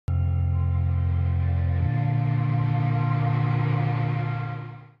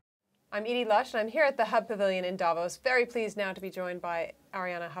I'm Edie Lush, and I'm here at the Hub Pavilion in Davos. Very pleased now to be joined by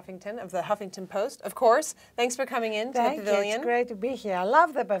Arianna Huffington of the Huffington Post, of course. Thanks for coming in to the Pavilion. It's great to be here. I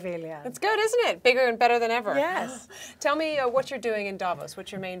love the Pavilion. It's good, isn't it? Bigger and better than ever. Yes. Tell me what you're doing in Davos,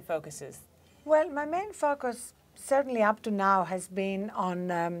 what your main focus is. Well, my main focus, certainly up to now, has been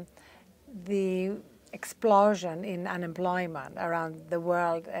on the explosion in unemployment around the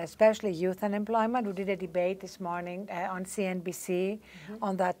world, especially youth unemployment. We did a debate this morning on CNBC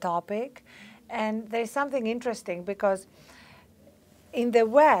on that topic. And there's something interesting because in the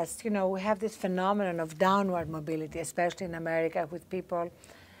West, we have this phenomenon of downward mobility, especially in America, with people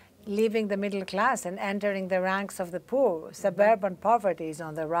leaving the middle class and entering the ranks of the poor. Suburban poverty is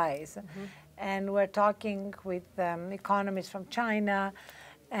on the rise. And we're talking with economists from China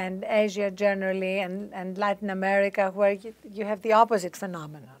and Asia generally, and Latin America, where you have the opposite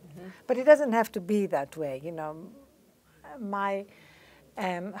phenomenon. But it doesn't have to be that way. My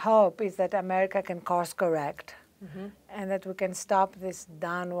hope is that America can course correct and that we can stop this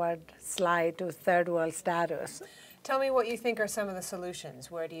downward slide to third world status. Tell me what you think are some of the solutions.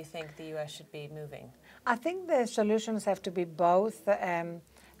 Where do you think the U.S. should be moving? I think the solutions have to be both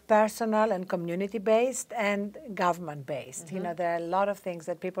personal and community-based and government-based. There are a lot of things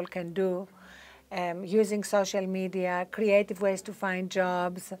that people can do using social media, creative ways to find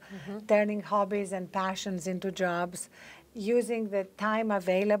jobs, turning hobbies and passions into jobs, using the time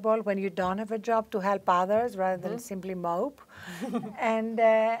available when you don't have a job to help others rather than simply mope. And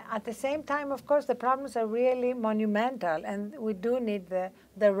at the same time, of course, the problems are really monumental, and we do need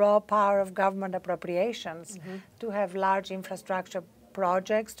the raw power of government appropriations to have large infrastructure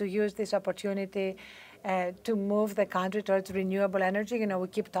projects, to use this opportunity to move the country towards renewable energy. We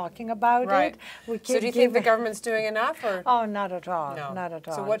keep talking about it. So do you think the government's doing enough? Or? Oh, not at all. No. Not at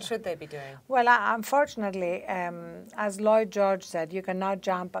all. So what should they be doing? Well, unfortunately, as Lloyd George said, you cannot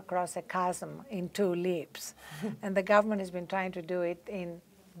jump across a chasm in 2 leaps. And the government has been trying to do it in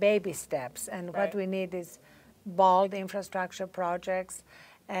baby steps. And what we need is bold infrastructure projects,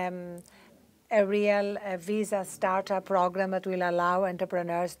 a real visa startup program that will allow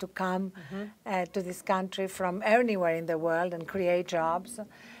entrepreneurs to come to this country from anywhere in the world and create jobs,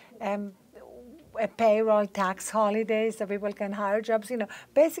 a payroll tax holiday so people can hire jobs.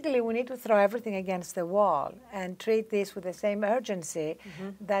 Basically, we need to throw everything against the wall and treat this with the same urgency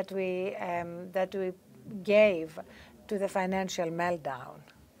that we gave to the financial meltdown.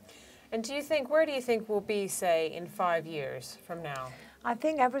 And where do you think we'll be, say, in 5 years from now? I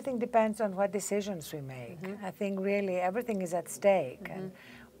think everything depends on what decisions we make. I think really everything is at stake. And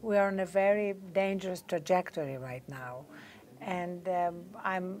we are on a very dangerous trajectory right now. And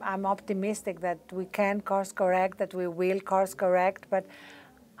I'm optimistic that we can course correct, that we will course correct, but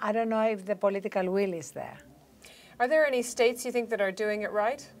I don't know if the political will is there. Are there any states you think that are doing it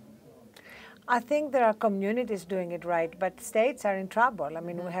right? I think there are communities doing it right, but states are in trouble. I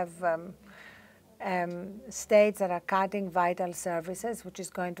mean, we have states that are cutting vital services, which is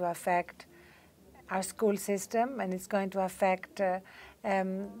going to affect our school system, and it's going to affect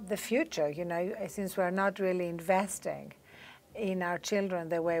the future, since we're not really investing in our children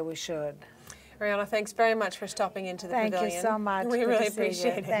the way we should. Arianna, thanks very much for stopping into the Pavilion. Thank you so much. We really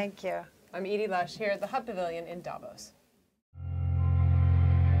appreciate it. Thank you. I'm Edie Lush here at the Hub Pavilion in Davos.